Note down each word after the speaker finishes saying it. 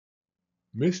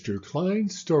Mr.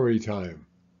 Klein's Story Time.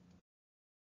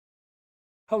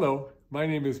 Hello, my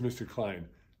name is Mr. Klein.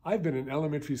 I've been an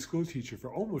elementary school teacher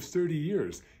for almost 30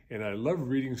 years, and I love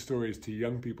reading stories to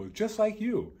young people just like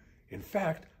you. In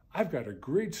fact, I've got a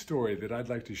great story that I'd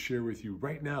like to share with you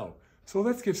right now. So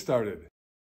let's get started.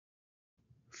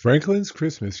 Franklin's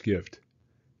Christmas Gift.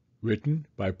 Written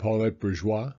by Paulette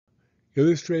Bourgeois.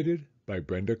 Illustrated by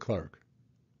Brenda Clark.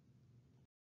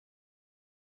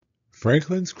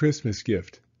 Franklin's Christmas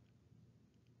Gift.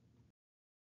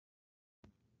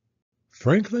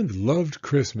 Franklin loved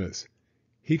Christmas.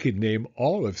 He could name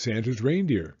all of Santa's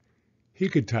reindeer. He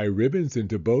could tie ribbons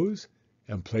into bows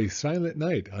and play Silent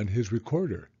Night on his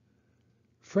recorder.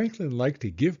 Franklin liked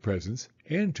to give presents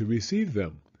and to receive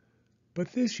them.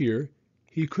 But this year,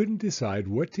 he couldn't decide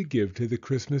what to give to the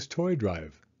Christmas toy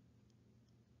drive.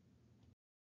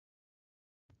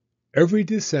 Every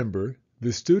December,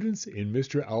 the students in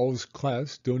Mr. Owl's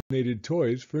class donated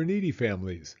toys for needy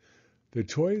families. The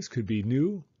toys could be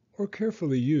new or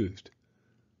carefully used.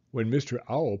 When Mr.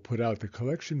 Owl put out the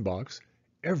collection box,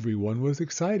 everyone was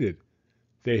excited.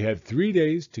 They had 3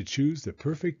 days to choose the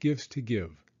perfect gifts to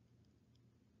give.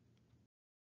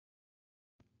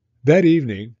 That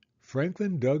evening,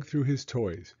 Franklin dug through his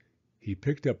toys. He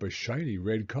picked up a shiny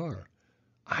red car.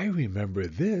 "I remember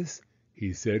this,"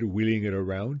 he said, wheeling it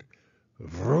around.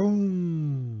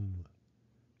 Vroom!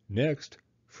 Next,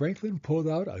 Franklin pulled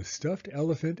out a stuffed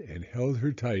elephant and held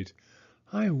her tight.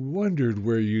 "I wondered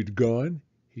where you'd gone,"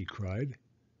 he cried.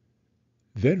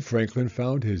 Then Franklin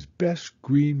found his best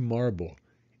green marble.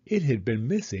 It had been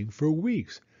missing for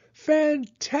weeks.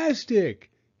 "Fantastic!"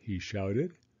 he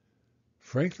shouted.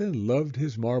 Franklin loved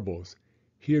his marbles.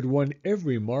 He had won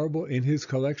every marble in his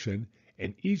collection,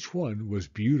 and each one was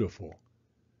beautiful.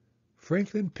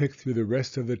 Franklin picked through the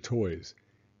rest of the toys.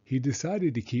 He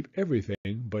decided to keep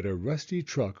everything but a rusty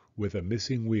truck with a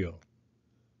missing wheel.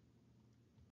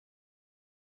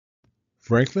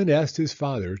 Franklin asked his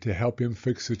father to help him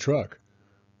fix the truck.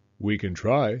 "We can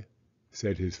try,"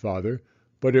 said his father,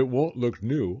 "but it won't look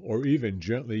new or even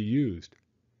gently used."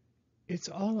 "It's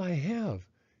all I have.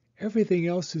 Everything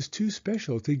else is too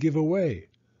special to give away."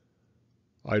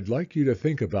 "I'd like you to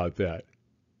think about that,"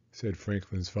 said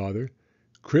Franklin's father.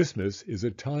 "Christmas is a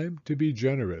time to be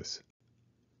generous."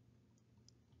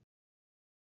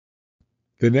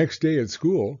 The next day at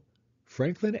school,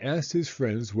 Franklin asked his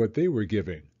friends what they were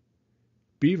giving.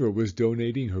 Beaver was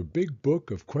donating her big book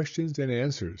of questions and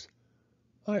answers.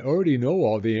 "I already know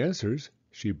all the answers,"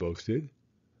 she boasted.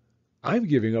 "I'm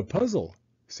giving a puzzle,"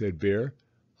 said Bear.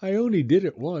 "I only did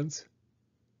it once."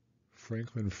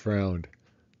 Franklin frowned.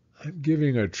 "I'm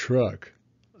giving a truck,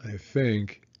 I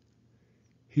think."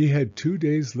 He had 2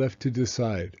 days left to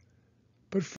decide,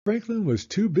 but Franklin was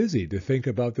too busy to think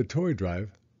about the toy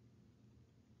drive.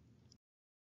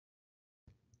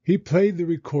 He played the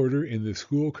recorder in the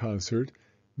school concert,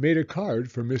 made a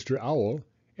card for Mr. Owl,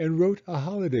 and wrote a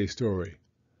holiday story.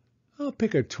 "I'll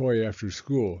pick a toy after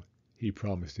school," he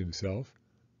promised himself.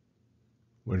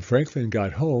 When Franklin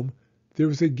got home, there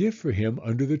was a gift for him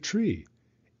under the tree.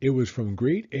 It was from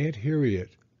Great Aunt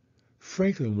Harriet.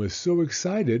 Franklin was so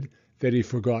excited that he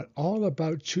forgot all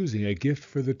about choosing a gift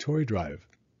for the toy drive.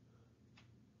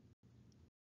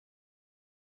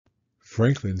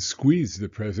 Franklin squeezed the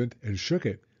present and shook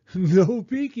it. "No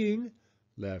peeking,"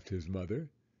 laughed his mother.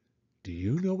 "Do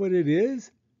you know what it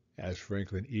is?" asked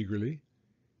Franklin eagerly.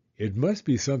 "It must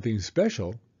be something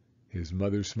special." His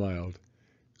mother smiled.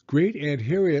 "Great Aunt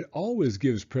Harriet always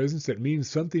gives presents that mean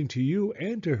something to you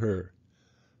and to her."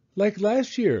 "Like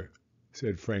last year,"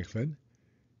 said Franklin.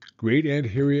 Great Aunt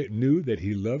Harriet knew that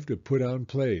he loved to put on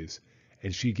plays,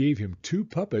 and she gave him 2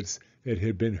 puppets that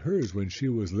had been hers when she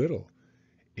was little.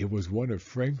 It was one of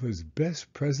Franklin's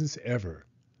best presents ever.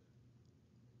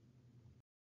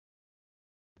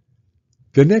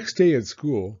 The next day at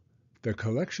school, the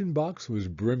collection box was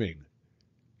brimming.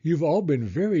 "You've all been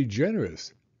very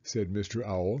generous," said Mr.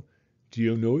 Owl. "Do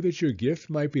you know that your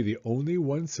gift might be the only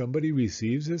one somebody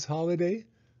receives this holiday?"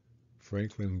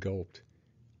 Franklin gulped.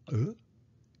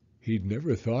 He'd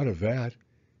never thought of that.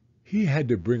 He had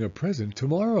to bring a present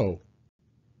tomorrow.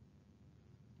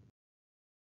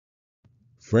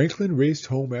 Franklin raced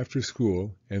home after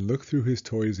school and looked through his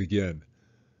toys again.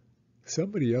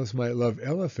 Somebody else might love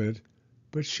Elephant,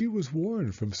 but she was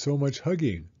worn from so much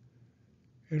hugging.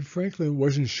 And Franklin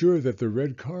wasn't sure that the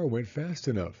red car went fast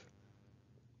enough.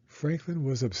 Franklin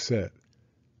was upset.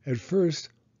 At first,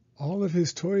 all of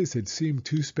his toys had seemed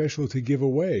too special to give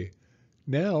away.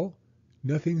 Now,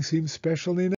 nothing seemed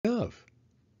special enough.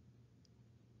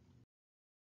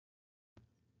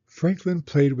 Franklin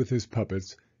played with his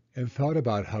puppets and thought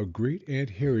about how Great Aunt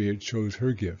Harriet chose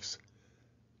her gifts.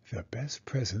 "The best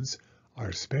presents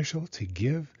are special to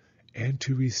give and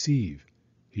to receive,"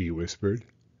 he whispered.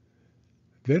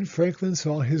 Then Franklin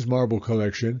saw his marble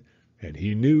collection, and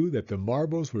he knew that the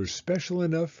marbles were special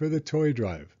enough for the toy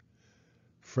drive.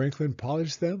 Franklin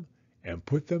polished them and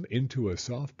put them into a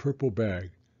soft purple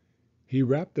bag. He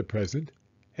wrapped the present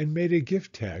and made a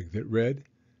gift tag that read,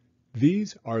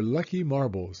 "These are lucky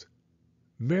marbles.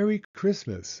 Merry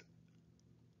Christmas."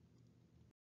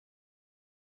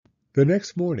 The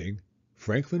next morning,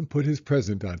 Franklin put his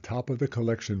present on top of the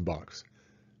collection box.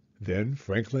 Then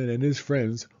Franklin and his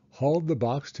friends hauled the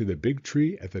box to the big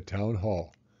tree at the town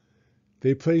hall.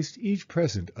 They placed each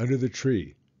present under the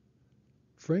tree.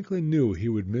 Franklin knew he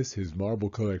would miss his marble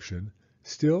collection.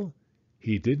 Still,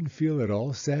 he didn't feel at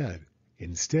all sad.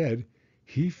 Instead,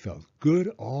 he felt good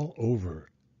all over.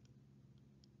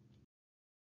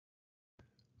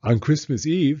 On Christmas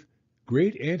Eve,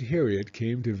 Great Aunt Harriet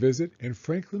came to visit, and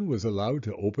Franklin was allowed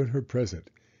to open her present.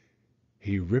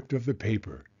 He ripped off the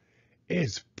paper.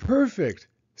 "It's perfect,"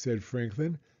 said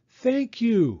Franklin. "Thank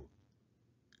you."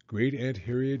 Great Aunt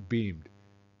Harriet beamed.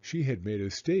 She had made a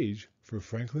stage for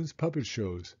Franklin's puppet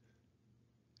shows.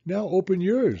 "Now open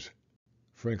yours,"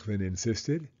 Franklin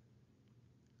insisted.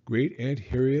 Great Aunt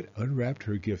Harriet unwrapped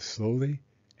her gift slowly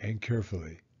and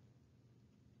carefully.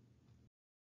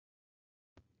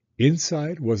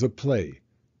 Inside was a play,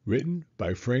 written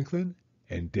by Franklin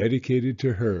and dedicated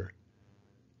to her.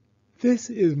 "This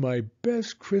is my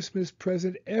best Christmas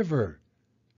present ever,"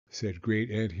 said Great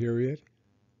Aunt Harriet.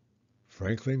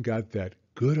 Franklin got that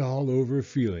good all over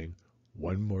feeling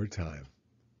one more time.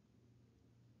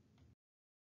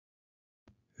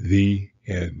 The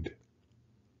end.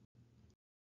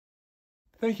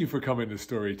 Thank you for coming to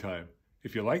Storytime.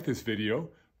 If you like this video,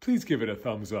 please give it a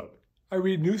thumbs up. I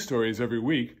read new stories every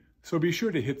week, so be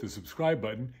sure to hit the subscribe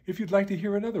button if you'd like to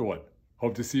hear another one.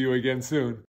 Hope to see you again soon.